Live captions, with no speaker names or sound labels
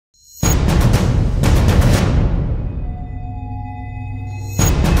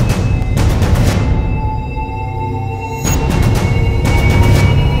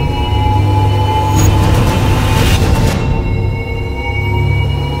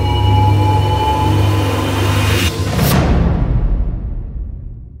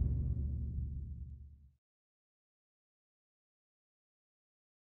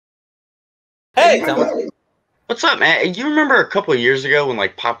Hey, Thomas. What's up, man? You remember a couple of years ago when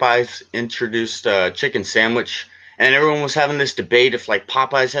like Popeyes introduced chicken sandwich, and everyone was having this debate if like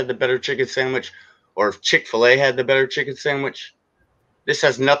Popeyes had the better chicken sandwich or if Chick-fil-A had the better chicken sandwich? This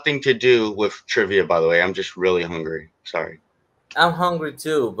has nothing to do with trivia, by the way. I'm just really hungry. Sorry. I'm hungry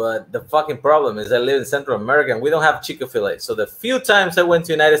too, but the fucking problem is I live in Central America and we don't have Chick-fil-A. So the few times I went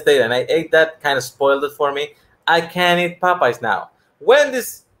to United States and I ate that, kind of spoiled it for me. I can't eat Popeyes now.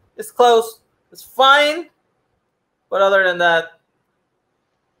 Wendy's is close. It's fine. But other than that,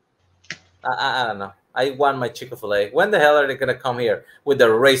 I don't know. I want my Chick-fil-A. When the hell are they going to come here with the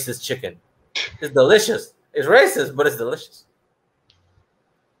racist chicken? It's delicious. It's racist, but it's delicious.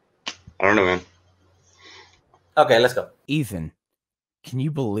 I don't know, man. Okay, let's go. Ethan, can you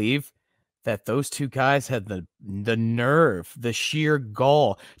believe that those two guys had the nerve, the sheer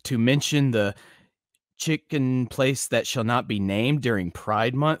gall to mention the chicken place that shall not be named during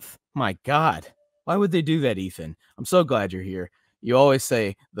Pride Month? My God, why would they do that, Ethan? I'm so glad you're here. You always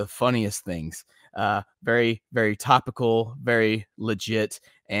say the funniest things. Very, very topical, very legit,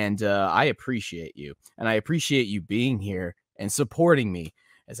 and I appreciate you. And I appreciate you being here and supporting me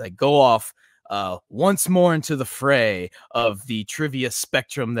as I go off once more into the fray of the trivia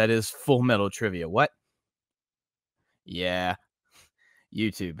spectrum that is Full Metal Trivia. What? Yeah,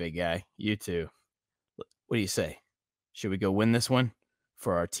 you too, big guy. You too. What do you say? Should we go win this one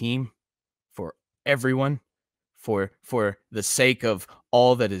for our team, for everyone, for the sake of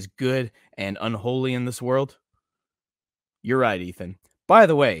all that is good and unholy in this world? You're right, Ethan. By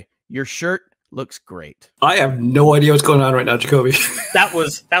the way, your shirt looks great. I have no idea what's going on right now, Jacoby. That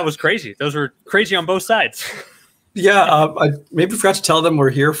was crazy. Those were crazy on both sides. Yeah, I maybe forgot to tell them we're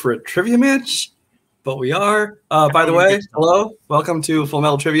here for a trivia match, but we are. By the way, hello, welcome to Full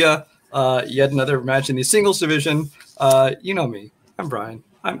Metal Trivia. Yet another match in the singles division. You know me. I'm Brian.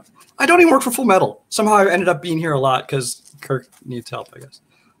 I don't even work for Full Metal. Somehow I ended up being here a lot because Kirk needs help, I guess.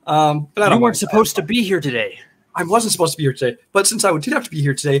 But I don't. You weren't supposed to be here today. I wasn't supposed to be here today, but since I did have to be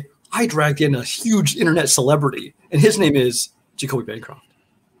here today, I dragged in a huge internet celebrity, and his name is Jacoby Bancroft.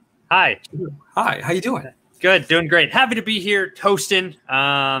 Hi. Hi, how you doing? Good, doing great. Happy to be here, toasting.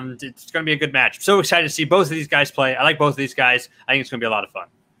 It's going to be a good match. I'm so excited to see both of these guys play. I like both of these guys. I think it's going to be a lot of fun.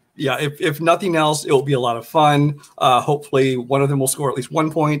 Yeah, if nothing else, it will be a lot of fun. Hopefully, one of them will score at least 1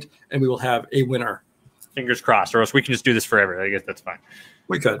 point, and we will have a winner. Fingers crossed, or else we can just do this forever. I guess that's fine.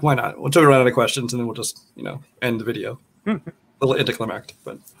 We could. Why not? We'll run out of questions, and then we'll just, end the video. A little anticlimactic,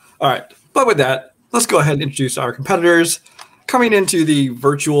 but all right. But with that, let's go ahead and introduce our competitors. Coming into the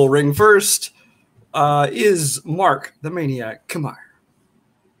virtual ring first is Mark the Maniac Camire.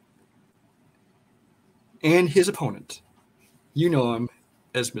 And his opponent, you know him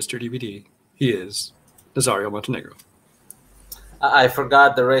as Mr. DVD. He is Nazario Montenegro. I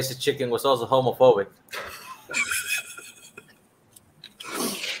forgot the racist chicken was also homophobic.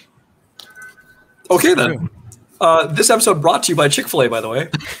 Okay, then. This episode brought to you by Chick-fil-A, by the way.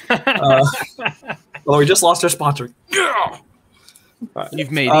 Although we just lost our sponsor. Yeah! Right.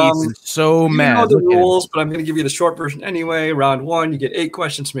 You've made Ethan so mad. You know the rules, but I'm going to give you the short version anyway. Round 1, you get 8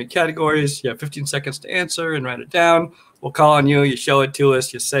 questions to make categories. You have 15 seconds to answer and write it down. We'll call on you. You show it to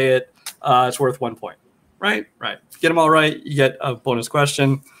us. You say it. It's worth 1 point. Right? Right. If you get them all right, you get a bonus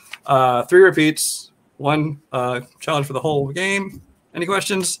question. 3 repeats. 1 challenge for the whole game. Any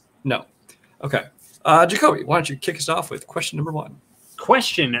questions? No. Okay. Jacoby, why don't you kick us off with question number 1?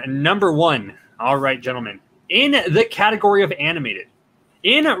 Question number 1. All right, gentlemen. In the category of animated,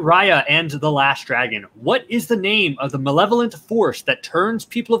 in Raya and the Last Dragon, what is the name of the malevolent force that turns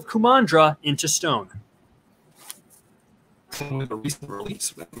people of Kumandra into stone?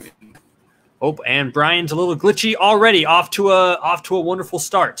 Oh, and Brian's a little glitchy already. Off to a wonderful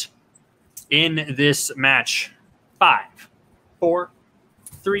start in this match. 5, 4,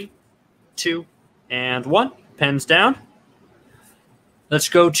 3, 2, and 1. Pens down. Let's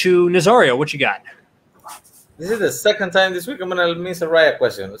go to Nazario. What you got? This is the second time this week I'm going to miss a Raya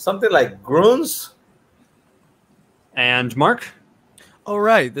question. Something like Groons? And Mark? All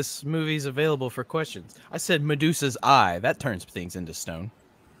right, this movie's available for questions. I said Medusa's eye. That turns things into stone.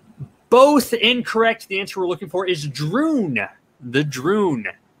 Both incorrect. The answer we're looking for is Droon. The Droon.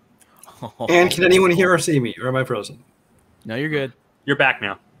 And can anyone hear or see me, or am I frozen? No, you're good. You're back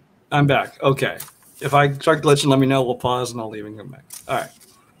now. I'm back. Okay. If I start glitching, let me know. We'll pause, and I'll leave and come back. All right.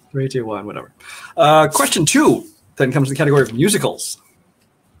 3, 2, 1, whatever. Question 2 then comes to the category of musicals.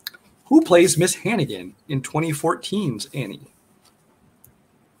 Who plays Miss Hannigan in 2014's Annie?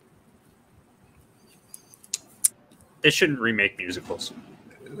 They shouldn't remake musicals.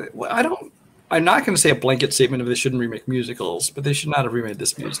 Well, I don't I'm not going to say a blanket statement of they shouldn't remake musicals, but they should not have remade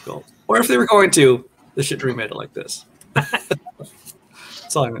this musical. Or if they were going to, they should have remade it like this.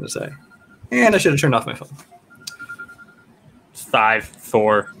 That's all I'm going to say. And I should have turned off my phone. 5,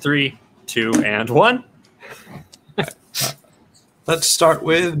 4, 3, 2, and 1. Let's start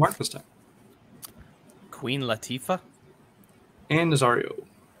with Mark this time. Queen Latifah. And Nazario.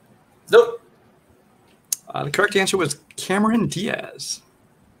 Nope. The correct answer was Cameron Diaz.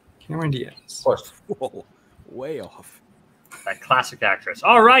 Cameron Diaz. Of course. Whoa, way off. That classic actress.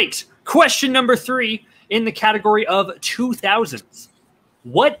 All right. Question number 3 in the category of 2000s.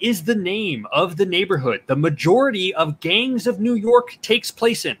 What is the name of the neighborhood the majority of Gangs of New York takes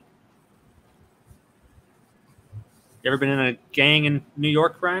place in? You ever been in a gang in New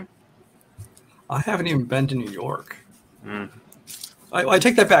York, Brian? I haven't even been to New York. I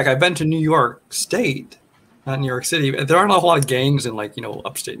take that back. I've been to New York State, not New York City. There aren't a whole lot of gangs in, like,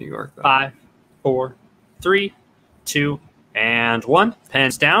 upstate New York, though. 5, 4, 3, 2, and 1.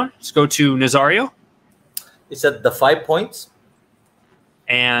 Pens down. Let's go to Nazario You said the 5 points?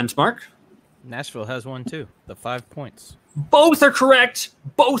 and Mark. Nashville has one too. The 5 points. Both are correct.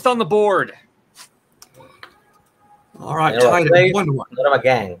 Both on the board. All right, You know tied what, at Dave? 1-1. Not a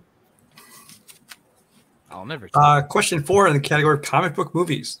gang. I'll never tell. Question 4 in the category of comic book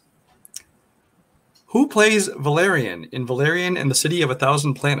movies. Who plays Valerian in Valerian and the City of a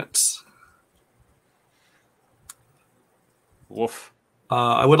Thousand Planets? Woof.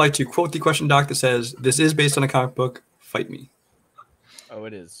 I would like to quote the question doc that says, "This is based on a comic book. Fight me." Oh,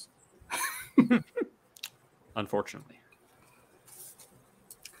 it is. Unfortunately.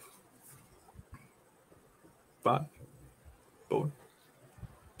 5, 4,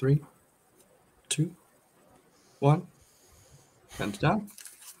 3, 2, 1. Pens down.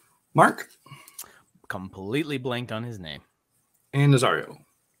 Mark Completely blanked on his name. and Nazario.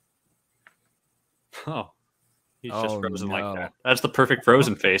 Oh. He's just Oh, frozen no. like that. That's the perfect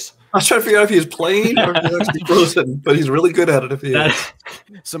frozen face. I was trying to figure out if he was playing or if he was actually frozen, but he's really good at it if he is. That's,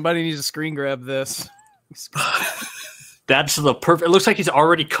 Somebody needs to screen grab this. that's the perfect. It looks like he's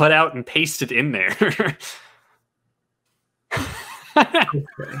already cut out and pasted in there.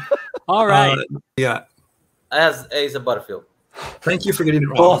 All right. Yeah. As Ace of Butterfield. Thank you for getting it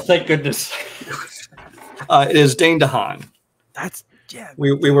Oh, wrong. thank goodness. It is Dane DeHaan. That's yeah.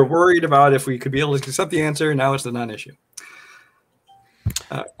 We were worried about if we could be able to accept the answer. Now it's the non-issue.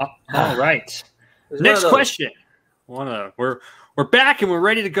 All right. It's one Next of those. question. We're back and we're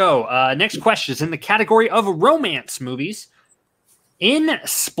ready to go. Next question is in the category of romance movies. In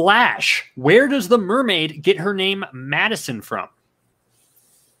Splash, where does the mermaid get her name Madison from?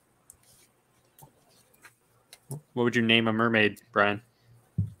 What would you name a mermaid, Brian?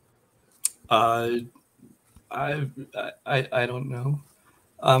 I don't know.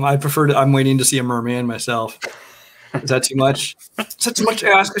 I prefer to. I'm waiting to see a merman myself. Is that too much? Is that too much to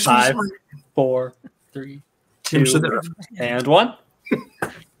ask? 5, 4, 3, 2, So there- and 1.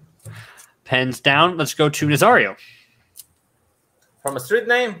 Pens down. Let's go to Nazario From a street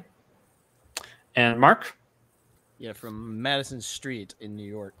name? and Mark. Yeah, from Madison Street in New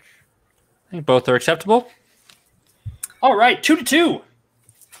York. I think both are acceptable. All right, 2-2.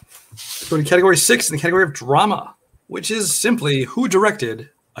 Go to category 6 in the category of drama, which is simply who directed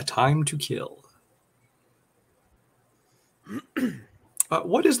A Time to Kill.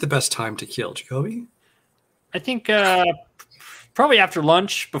 What is the best time to kill, Jacoby? I think probably after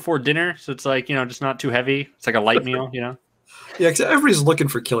lunch, before dinner. So it's like, just not too heavy. It's like a light meal, Yeah, because everybody's looking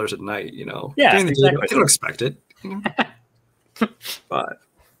for killers at night, Yeah, During the day, exactly. they don't expect it. 5,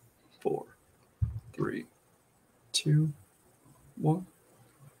 4, 3, 2, 1.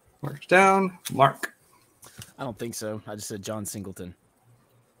 Mark's down. Mark I don't think so. I just said John Singleton.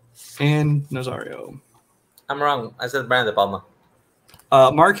 and Nazario. I'm wrong. I said Brian De Palma.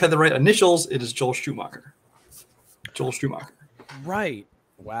 Mark had the right initials. It is Joel Schumacher. Joel Schumacher. Right.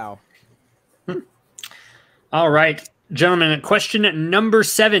 Wow. All right, gentlemen. Question number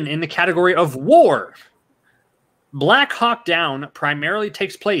 7 in the category of war. Black Hawk Down primarily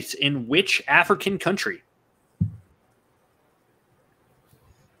takes place in which African country?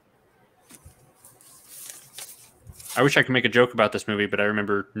 I wish I could make a joke about this movie, but I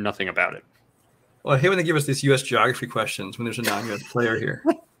remember nothing about it. Well, I hate when they give us these U.S. geography questions when there's a non-U.S. player here.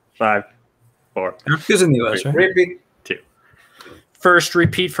 5, 4, Africa's in the U.S., right? Repeat. 2. First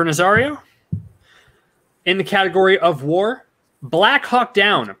repeat for Nazario. In the category of war, Black Hawk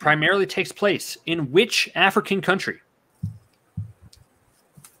Down primarily takes place in which African country?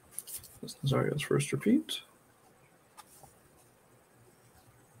 That's Nazario's first repeat.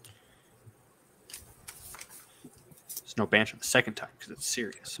 There's no banter the second time because it's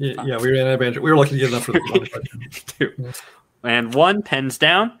serious. Yeah, we ran out of banter. We were lucky to get enough for the question. 2 and 1. Pens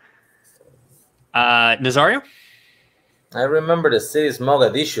down. Nazario? I remember the city is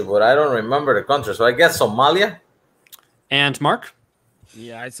Mogadishu, but I don't remember the country. So I guess Somalia. And Mark?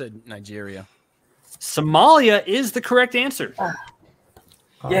 Yeah, I said Nigeria. Somalia is the correct answer.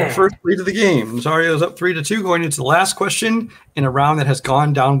 Yeah. First lead of the game. Nazario is up 3-2 going into the last question in a round that has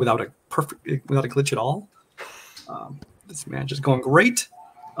gone down without a glitch at all. This match is going great.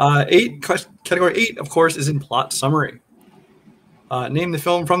 Category 8, of course, is in plot summary. Name the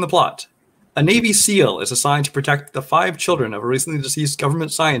film from the plot. A Navy SEAL is assigned to protect the 5 children of a recently deceased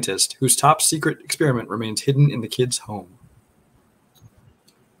government scientist whose top secret experiment remains hidden in the kid's home.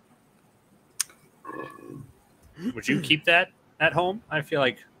 Would you keep that at home? I feel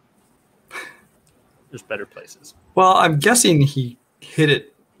like there's better places. Well, I'm guessing he hit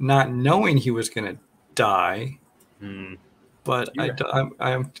it not knowing he was going to die. But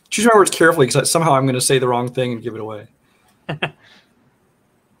I'm choosing my words carefully because somehow I'm going to say the wrong thing and give it away.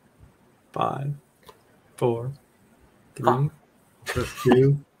 5, 4, 3,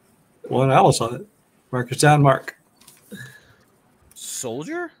 2, 1. I almost saw it. Mark is down. Mark.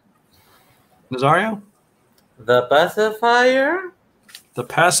 Soldier? Nazario? The pacifier. The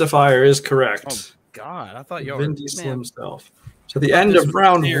pacifier is correct. Oh, God. I thought you Vin were Diesel himself. So at the end of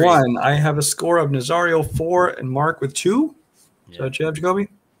round 1, I have a score of Nazario 4 and Mark with 2. Yeah. Is that what you have, Jacoby?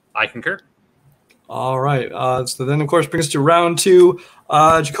 I concur. All right. So then, of course, brings us to round 2.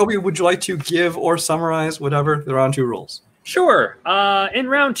 Jacoby, would you like to give or summarize whatever the round 2 rules? Sure. In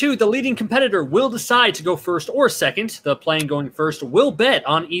round 2, the leading competitor will decide to go first or second. The playing going first will bet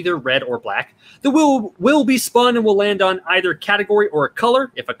on either red or black. The wheel will be spun and will land on either category or a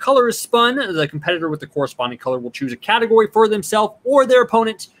color. If a color is spun, the competitor with the corresponding color will choose a category for themselves or their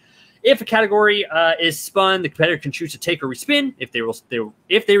opponent. If a category is spun, the competitor can choose to take or respin. If they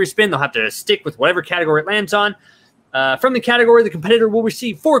respin, they'll have to stick with whatever category it lands on. From the category, the competitor will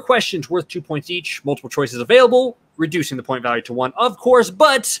receive 4 questions worth 2 points each. Multiple choices available, reducing the point value to 1, of course,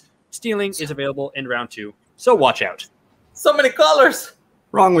 but stealing is available in round 2, so watch out. So many colors.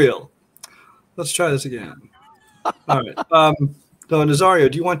 Wrong wheel. Let's try this again. All right. So,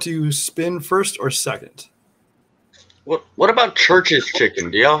 Nazario, do you want to spin first or second? What about Church's chicken?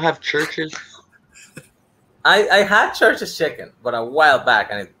 Do y'all have Church's? I had Church's chicken, but a while back,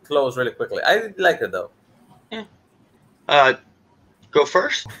 and it closed really quickly. I liked it, though. Go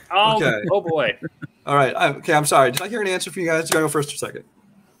first? Oh, Okay. Oh boy. All right. I'm sorry. Did I hear an answer from you guys? Do I go first or second?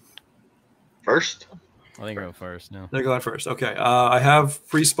 First? I think I go first now. They're going first. Okay. I have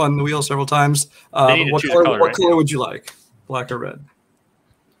free spun the wheel several times. They need to What choose a color, color, what right? color would you like? Black or red?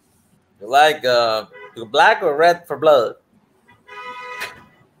 You like black or red for blood?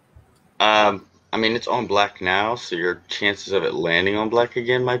 I mean, it's on black now, so your chances of it landing on black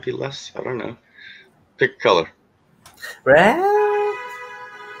again might be less. I don't know. Pick a color. Red?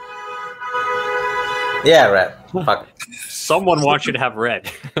 Yeah, red. Fuck it. Someone wants you to have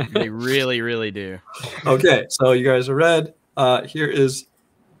red. They really, really do. Okay. So you guys are red. Here is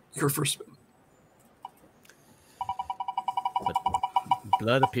your first spin. But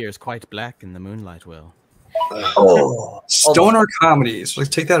blood appears quite black in the moonlight well. Oh. Stoner comedies. Let's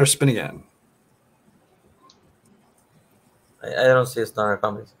take that or spin again. I don't see a stoner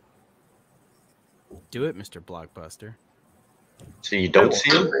comedies. Do it, Mr. Blockbuster. So you don't see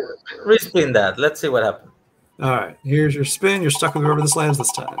him? Respin that. Let's see what happens. All right. Here's your spin. You're stuck with wherever this lands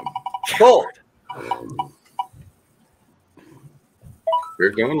this time. Cool. We're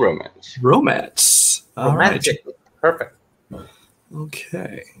going romance. Romance. All right. Romantic. Perfect.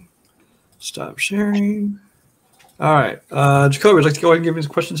 Okay. Stop sharing. All right. Jacoby, would you like to go ahead and give me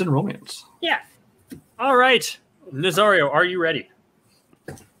some questions in romance? Yeah. All right. Nazario, are you ready?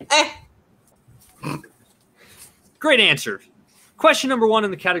 Great answer. Question number 1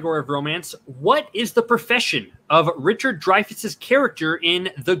 in the category of romance. What is the profession of Richard Dreyfuss's character in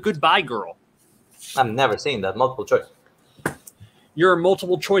The Goodbye Girl? I've never seen that. Multiple choice. Your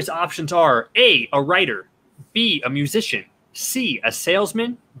multiple choice options are A, a writer, B, a musician, C, a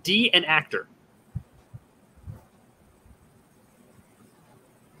salesman, D, an actor.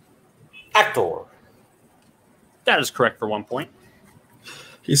 Actor. That is correct for 1 point.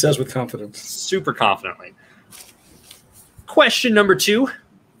 He says with confidence. Super confidently. Question number 2.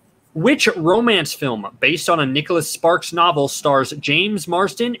 Which romance film based on a Nicholas Sparks novel stars James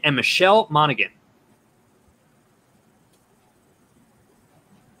Marsden and Michelle Monaghan?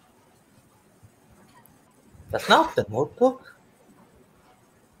 That's not the Notebook.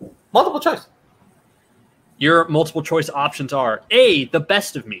 Multiple choice. Your multiple choice options are A, The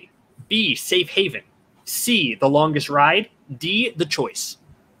Best of Me, B, Safe Haven, C, The Longest Ride, D, The Choice.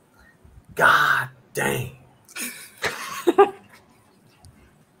 God dang.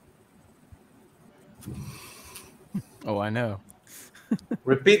 Oh, I know.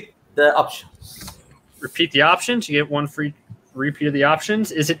 Repeat the options. Repeat the options. You get one free repeat of the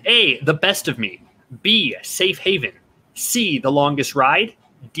options. Is it A, The Best of Me, B, Safe Haven, C, The Longest Ride,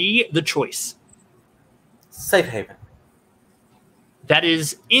 D, The Choice? Safe haven. That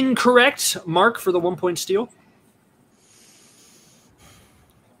is incorrect. Mark for the 1 point steal.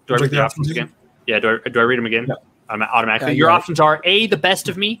 Do I read the options again? Yeah, do I read them again? Yeah. Automatically. Your options are A, The Best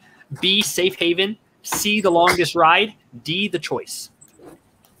of Me, B, Safe Haven, C, The Longest Ride, D, The Choice.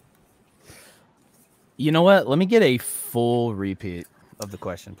 You know what? Let me get a full repeat of the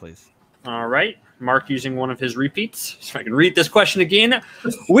question, please. All right. Mark using one of his repeats. So I can read this question again.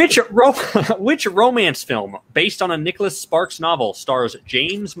 Which romance film based on a Nicholas Sparks novel stars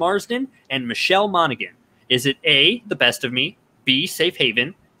James Marsden and Michelle Monaghan? Is it A, The Best of Me, B, Safe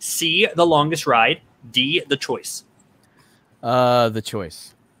Haven, C, The Longest Ride, D, The Choice? The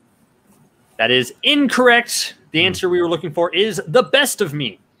Choice. That is incorrect. The answer we were looking for is The Best of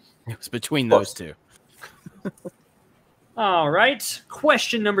Me. It was between those two. All right.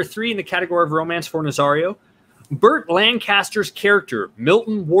 Question number 3 in the category of romance for Nazario. Burt Lancaster's character,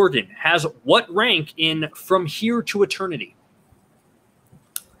 Milton Warden, has what rank in From Here to Eternity?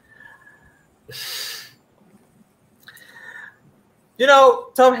 You know,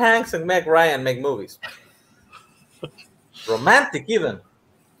 Tom Hanks and Meg Ryan make movies. Romantic, even.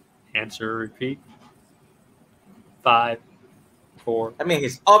 Answer repeat. 5, 4. I mean,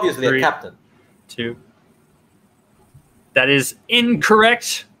 he's obviously 3, a captain. 2. That is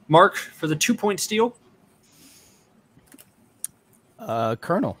incorrect. Mark for the 2 point steal.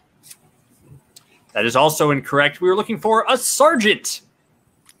 Colonel. That is also incorrect. We were looking for a sergeant.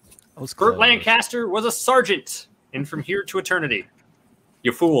 Burt Lancaster was a sergeant in From Here to Eternity.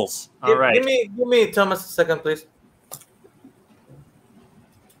 You fools. All right. Give me Thomas a second, please.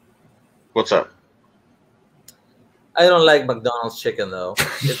 What's up? I don't like McDonald's chicken, though.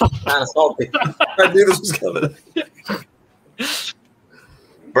 It's kind of salty. I knew this was coming.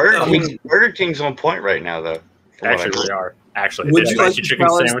 Burger King's on point right now, though. Actually, they are. Actually, would you like to chicken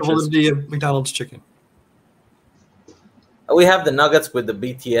challenge the sandwiches. validity of McDonald's chicken? We have the nuggets with the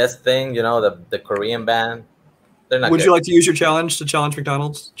BTS thing, you know, the Korean band. They're not Would good. you like to use your challenge to challenge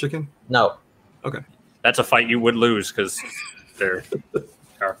McDonald's chicken? No. Okay. That's a fight you would lose because they're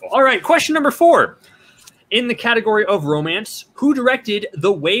powerful. All right, question number 4. In the category of romance, who directed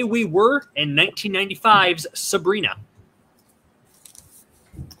The Way We Were in 1995's Sabrina?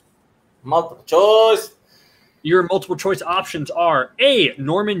 Multiple choice. Your multiple choice options are A,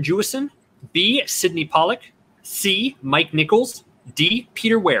 Norman Jewison, B, Sidney Pollack, C, Mike Nichols, D,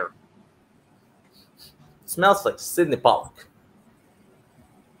 Peter Ware. Smells like Sidney Pollack.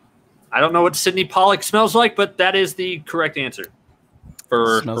 I don't know what Sidney Pollack smells like, but that is the correct answer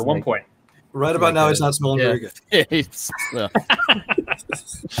for 1 point. Right about now, he's not smelling very good.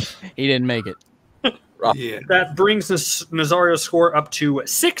 He didn't make it. Yeah. That brings Nazario's score up to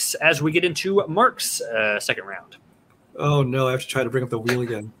 6 as we get into Mark's second round. Oh, no. I have to try to bring up the wheel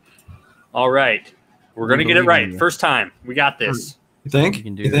again. All right. We're going to get it right. First time. We got this. You think? You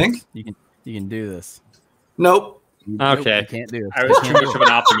can do you this. think? You can do this. Nope. Okay. You can't do it. I was too much of an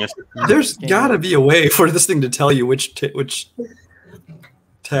optimist. There's got to be a way for this thing to tell you which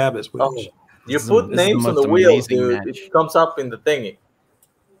tab is which. Oh, you put names on the wheels, dude. It comes up in the thingy.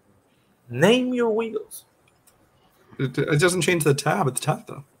 Name your wheels. It doesn't change the tab at the top,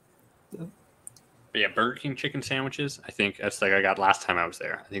 though. But yeah, Burger King chicken sandwiches. I think that's like I got last time I was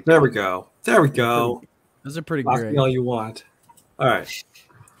there. I think There we go. There we go. Those are pretty Ask great. me all you want. All right.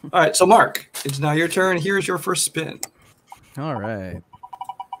 All right. So, Mark, it's now your turn. Here's your first spin. All right.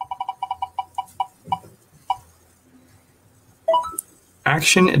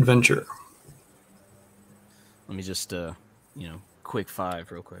 Action adventure. Let me just, quick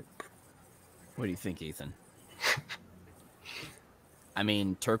 5 real quick. What do you think, Ethan? I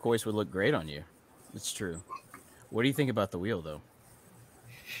mean, turquoise would look great on you. It's true. What do you think about the wheel, though?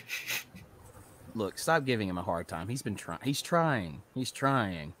 Look, stop giving him a hard time. He's been trying. He's trying. He's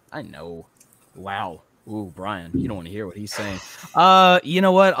trying. I know. Wow. Ooh, Brian, you don't want to hear what he's saying. You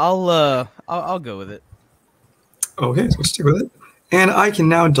know what? I'll go with it. Okay, so stick with it. And I can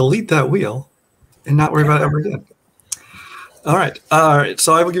now delete that wheel and not worry about it ever again. All right. All right.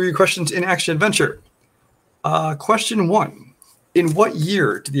 So I will give you questions in action adventure. Question 1. In what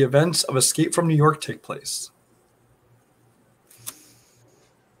year did the events of Escape from New York take place?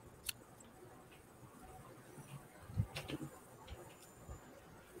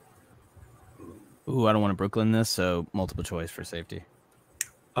 Ooh, I don't want to Brooklyn this, so multiple choice for safety.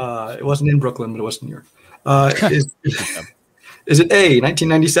 It wasn't in Brooklyn, but it was in New York. Is it A,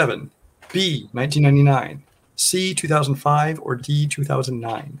 1997, B, 1999, C, 2005, or D,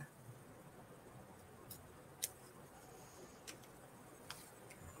 2009?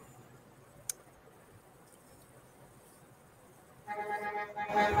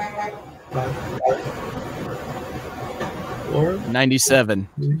 Or 97.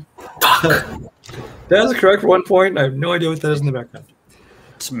 that is correct for 1 point. I have no idea what that is in the background.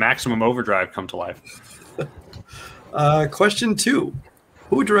 It's Maximum Overdrive come to life. Question 2.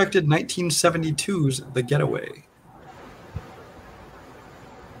 Who directed 1972's The Getaway?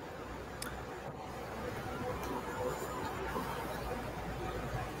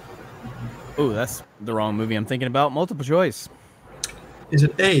 Ooh, that's the wrong movie I'm thinking about. Multiple choice. Is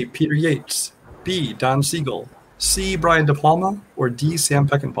it A, Peter Yates, B, Don Siegel, C, Brian De Palma, or D, Sam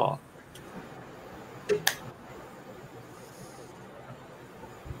Peckinpah?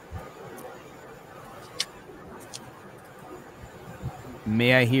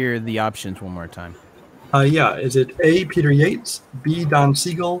 May I hear the options one more time? Yeah. Is it A, Peter Yates, B, Don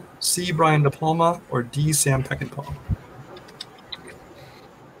Siegel, C, Brian De Palma, or D, Sam Peckinpah?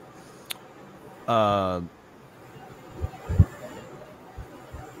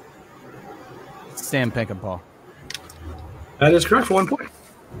 Sam Peckinpah. That is correct for 1 point.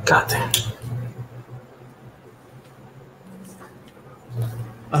 God damn.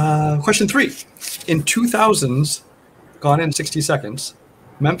 Question 3. In 2000's Gone in 60 Seconds,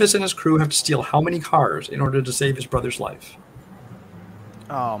 Memphis and his crew have to steal how many cars in order to save his brother's life?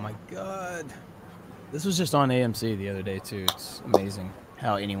 Oh my god. This was just on AMC the other day too. It's amazing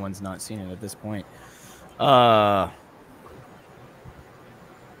how anyone's not seen it at this point.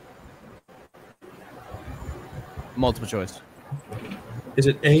 Multiple choice. Is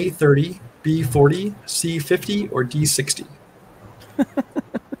it A, 30, B, 40, C, 50, or D, 60?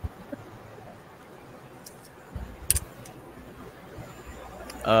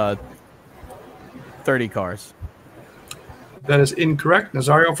 Uh, 30 cars. That is incorrect.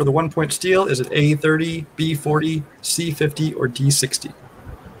 Nazario for the 1 point steal. Is it A, 30, B, 40, C, 50, or D, 60?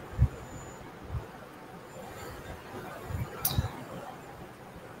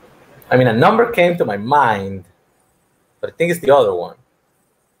 I mean, a number came to my mind, but I think it's the other one.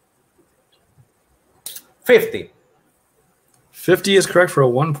 50. 50 is correct for a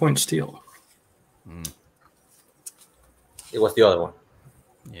 1 point steal. It was the other one.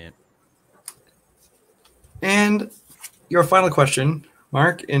 Yeah. And your final question,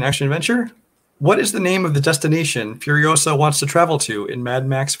 Mark, in Action Adventure. What is the name of the destination Furiosa wants to travel to in Mad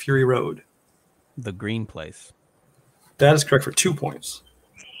Max Fury Road? The green place. That is correct for 2 points.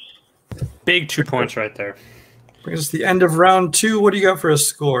 Big 2 points right there. Brings us to the end of round 2. What do you got for a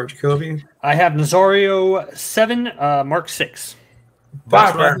score, Jacoby? I have Nazario 7, Mark 6.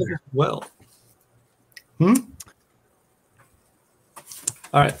 That's what I have as well.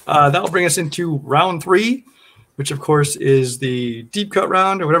 All right. That will bring us into round 3, which, of course, is the deep cut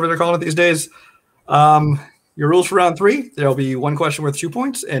round or whatever they're calling it these days. Your rules for round 3, there will be one question worth 2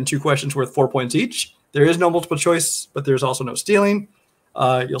 points and 2 questions worth 4 points each. There is no multiple choice, but there's also no stealing.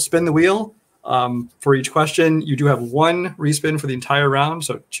 You'll spin the wheel for each question. You do have one respin for the entire round,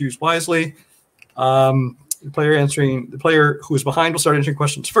 so choose wisely. The player who is behind will start answering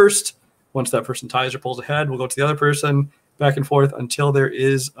questions first. Once that person ties or pulls ahead, we'll go to the other person, back and forth until there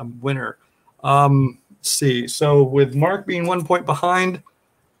is a winner. Let's see. So with Mark being 1 point behind,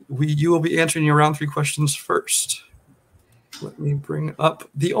 you will be answering your round 3 questions first. Let me bring up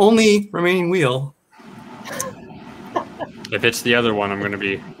the only remaining wheel. If it's the other one, I'm going to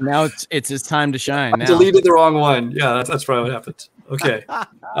be. Now it's his time to shine. I Now. deleted the wrong one. Yeah, that's probably what happened. Okay.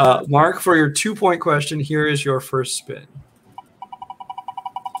 Mark, for your 2 point question, here is your first spin.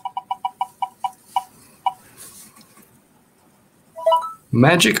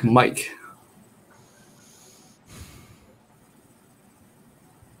 Magic Mike.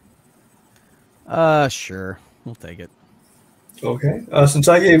 Sure. We'll take it. Okay. Since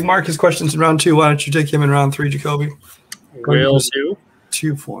I gave Mark his questions in round 2, why don't you take him in round 3, Jacoby? Will do.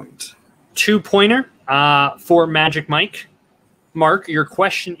 2 point. 2-pointer for Magic Mike. Mark, your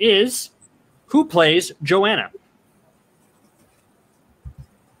question is, who plays Joanna?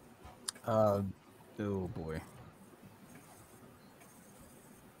 Oh boy.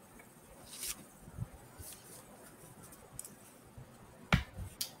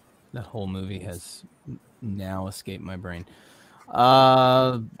 That whole movie has now escaped my brain.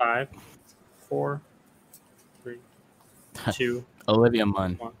 5, 4, 3, 2. Olivia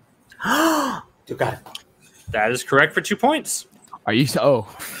Munn. You got it. That is correct for 2 points. Are you? Oh.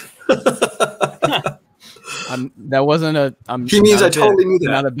 That wasn't a. He means not a I totally knew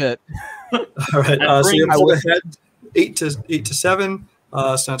that. Not a bit. All right. That So you're brings- pulled ahead 8 to 7. So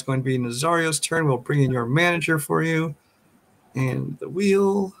now it's going to be Nazario's turn. We'll bring in your manager for you. And the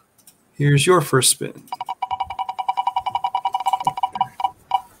wheel. Here's your first spin.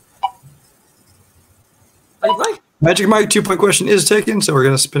 Magic Mike 2-point question is taken, so we're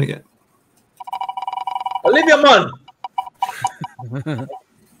going to spin again. Olivia Munn.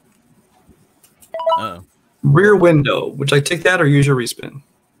 Oh. Rear Window. Would you like to take that or use your respin?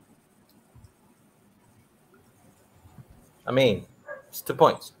 I mean, it's 2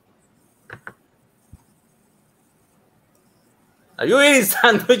 points. Are you eating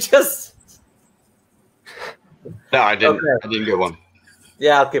sandwiches? No, I didn't. Okay. I didn't get one.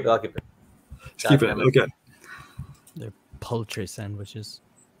 Yeah, I'll keep it. Just keep it. Goddamn Okay. They're poultry sandwiches.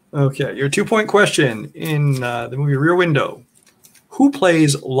 Okay. Your 2-point question in the movie Rear Window. Who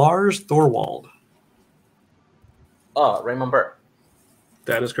plays Lars Thorwald? Oh, Raymond Burr.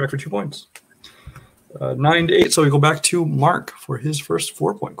 That is correct for 2 points. 9 to 8. So we go back to Mark for his first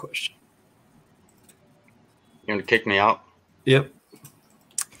 4-point question. You gonna kick me out? Yep.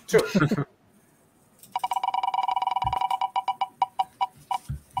 True.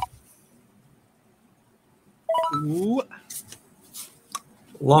 Ooh.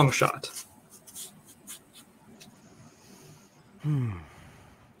 Long shot.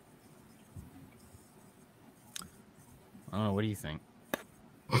 Oh, what do you think?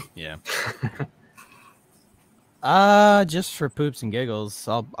 Yeah. Just for poops and giggles,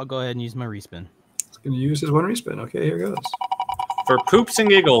 I'll go ahead and use my respin. He's going to use his 1 respin. Okay, here goes. For poops and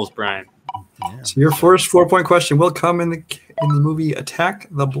giggles, Brian. Yeah. So your first 4-point question will come in the movie Attack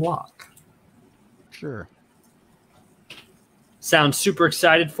the Block. Sure. Sounds super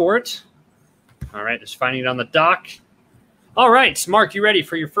excited for it. All right, just finding it on the dock. All right, Mark, you ready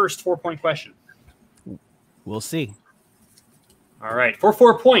for your first 4-point question? We'll see. All right, for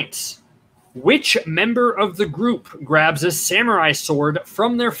 4 points. Which member of the group grabs a samurai sword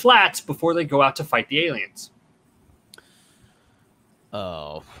from their flats before they go out to fight the aliens?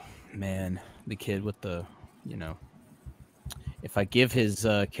 Oh, man. The kid with the, if I give his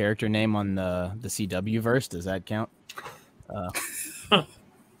character name on the CW verse, does that count?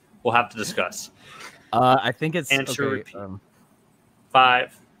 We'll have to discuss. I think it's Answer okay, repeat.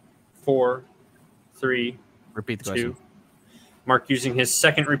 5, 4, 3, repeat the 2. question. Mark using his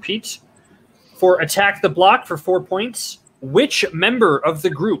second repeat. For Attack the Block for 4 points, which member of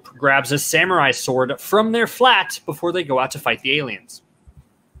the group grabs a samurai sword from their flat before they go out to fight the aliens?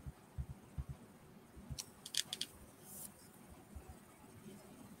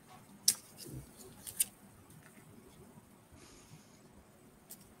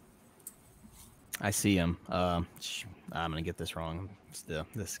 I see him. I'm gonna get this wrong. Still,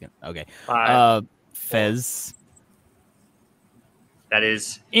 okay. 5. Fez. That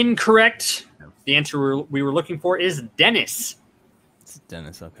is incorrect. The answer we were looking for is Dennis. It's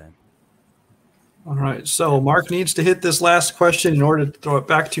Dennis. Okay. All right, so Mark needs to hit this last question in order to throw it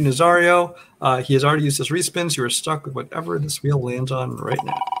back to Nazario. He has already used his respins. You are stuck with whatever this wheel lands on right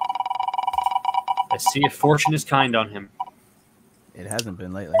now. Let's see if fortune is kind on him. It hasn't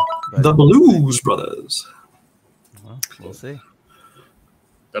been lately. But The Blues Brothers. well, we'll see.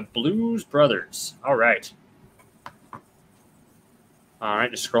 The Blues Brothers. All right. All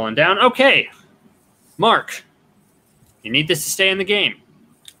right, just scrolling down. Okay. Mark, you need this to stay in the game.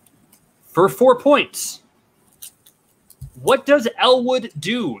 For 4 points, what does Elwood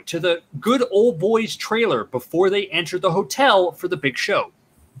do to the Good Old Boys trailer before they enter the hotel for the big show?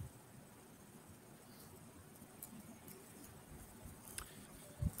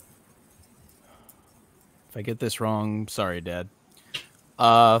 If I get this wrong, sorry, Dad.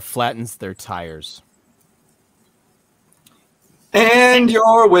 Flattens their tires. And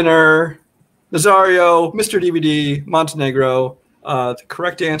your winner, Nazario, Mr. DVD, Montenegro. The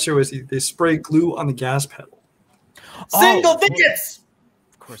correct answer was they spray glue on the gas pedal. Single digits.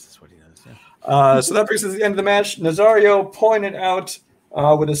 Of course, that's what he does. Yeah. So that brings us to the end of the match. Nazario pulling it out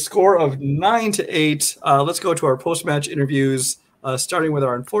with a score of 9 to 8. Let's go to our post-match interviews, starting with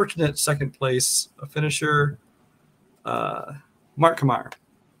our unfortunate second place finisher, Mark Camire.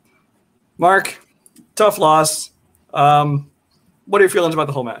 Mark, tough loss. What are your feelings about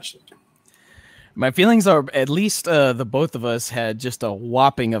the whole match? My feelings are at least the both of us had just a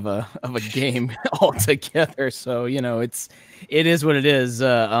whopping of a game altogether. So it is what it is.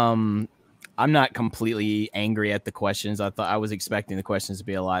 I'm not completely angry at the questions. I was expecting the questions to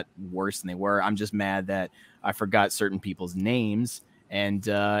be a lot worse than they were. I'm just mad that I forgot certain people's names And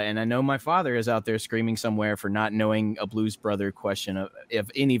I know my father is out there screaming somewhere for not knowing a Blues Brother question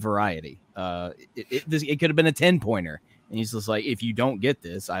of any variety. It could have been a 10-pointer, and he's just like, if you don't get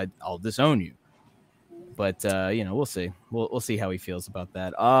this, I'll disown you. But you know, we'll see. We'll see how he feels about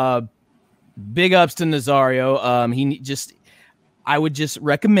that. Big ups to Nazario. I would just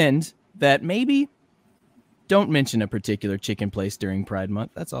recommend that maybe don't mention a particular chicken place during Pride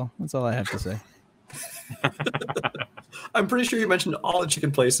Month. That's all. That's all I have to say. I'm pretty sure you mentioned all the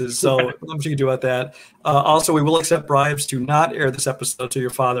chicken places, so not much you can do about that. Also, we will accept bribes to not air this episode so your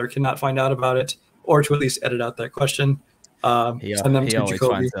father cannot find out about it, or to at least edit out that question. Send them to always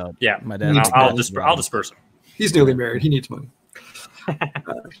Jacoby. finds out. Yeah, My dad. I'll disperse him. He's newly married. He needs money.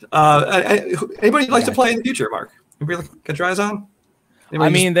 Anybody you'd like to play in the future, Mark? Anybody got your eyes on? Anybody I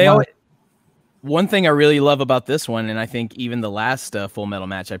mean, they always. One thing I really love about this one, and I think even the last Full Metal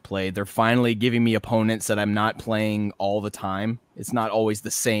match I played, they're finally giving me opponents that I'm not playing all the time. It's not always the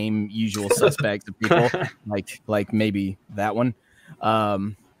same usual suspects of people, like maybe that one.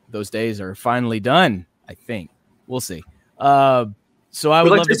 Those days are finally done, I think. We'll see. So I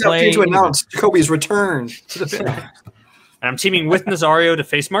would love to play. To announce Jacoby's return to the pit. And I'm teaming with Nazario to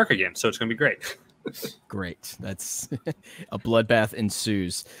face Mark again, so it's going to be great. Great. That's a bloodbath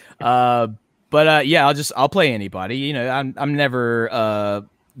ensues. But yeah, I'll play anybody. You know, I'm never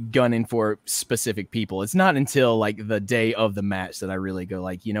gunning for specific people. It's not until like the day of the match that I really go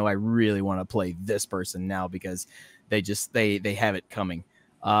like, you know, I really want to play this person now because they have it coming.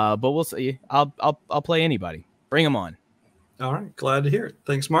 But we'll see. I'll play anybody. Bring them on. All right, glad to hear it.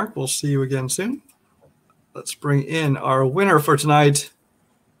 Thanks, Mark. We'll see you again soon. Let's bring in our winner for tonight,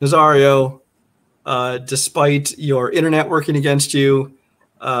 Nazario. Despite your internet working against you,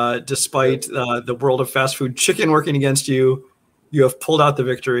 despite the world of fast food chicken working against you, you have pulled out the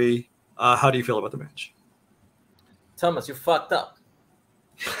victory. How do you feel about the match? Thomas, you fucked up.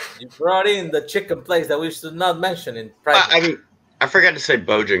 You brought in the chicken place that we should not mention in private. I mean, I forgot to say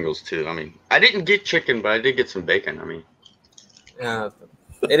Bojangles too. I mean, I didn't get chicken, but I did get some bacon. I mean,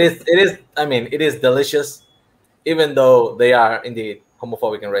 it is. I mean, it is delicious, even though they are indeed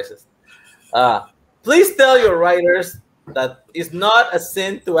homophobic and racist. Please tell your writers that it's not a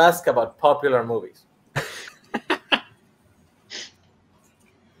sin to ask about popular movies.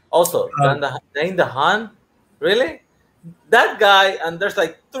 Also, Dane DeHaan, really? That guy, and there's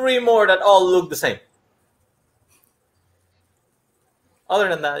like 3 more that all look the same. Other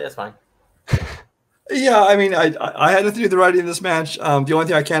than that, that's fine. Yeah, I mean, I had nothing to do with the writing in this match. The only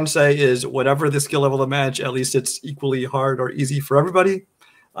thing I can say is whatever the skill level of the match, at least it's equally hard or easy for everybody.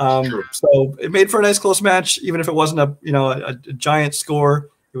 So it made for a nice close match, even if it wasn't a giant score.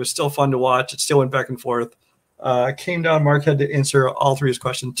 It was still fun to watch. It still went back and forth. Came down. Mark had to answer all 3 of his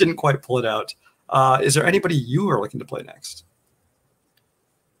questions. Didn't quite pull it out. Is there anybody you are looking to play next?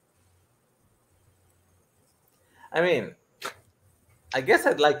 I mean, I guess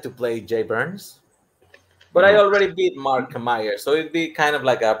I'd like to play Jay Burns, but I already beat Mark Camire, so it'd be kind of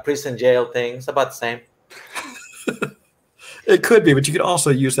like a prison jail thing. It's about the same. It could be, but you could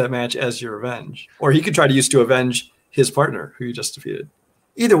also use that match as your revenge. Or he could try to use to avenge his partner, who you just defeated.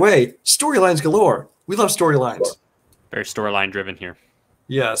 Either way, storylines galore. We love storylines. Very storyline driven here.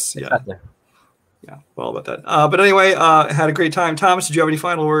 Yes, yeah. Exactly. Yeah, well about that. But anyway, had a great time. Thomas, did you have any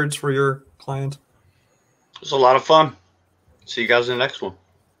final words for your client? it was a lot of fun. See you guys in the next one.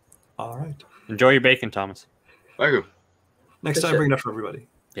 All right. Enjoy your bacon, Thomas. Thank you. Next time, bring enough for everybody.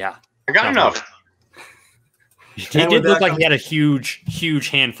 Yeah. I got enough. He did look like he had a huge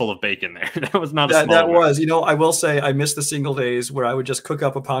handful of bacon there. That was not a small That one. was, I will say I missed the single days where I would just cook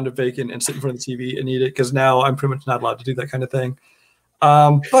up a pound of bacon and sit in front of the TV and eat it, because now I'm pretty much not allowed to do that kind of thing.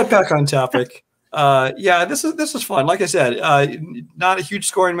 But back on topic. Yeah, this is fun. Like I said, not a huge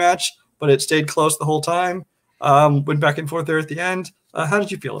scoring match, but it stayed close the whole time. Went back and forth there at the end. How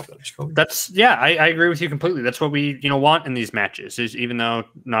did you feel about it, Jacoby? I agree with you completely. That's what we want in these matches. Is even though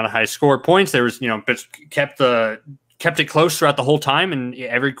not a high score points, there was but kept it close throughout the whole time, and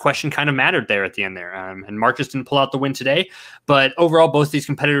every question kind of mattered there at the end there. And Mark just didn't pull out the win today, but overall both these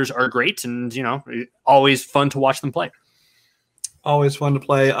competitors are great, and always fun to watch them play. Always fun to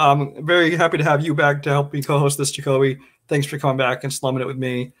play. I'm very happy to have you back to help me co-host this, Jacoby. Thanks for coming back and slumming it with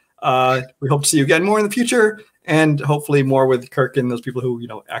me. We hope to see you again more in the future, and hopefully more with Kirk and those people who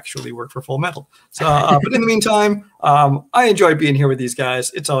actually work for Full Metal. So, but in the meantime, I enjoy being here with these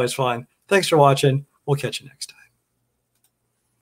guys. It's always fun. Thanks for watching. We'll catch you next time.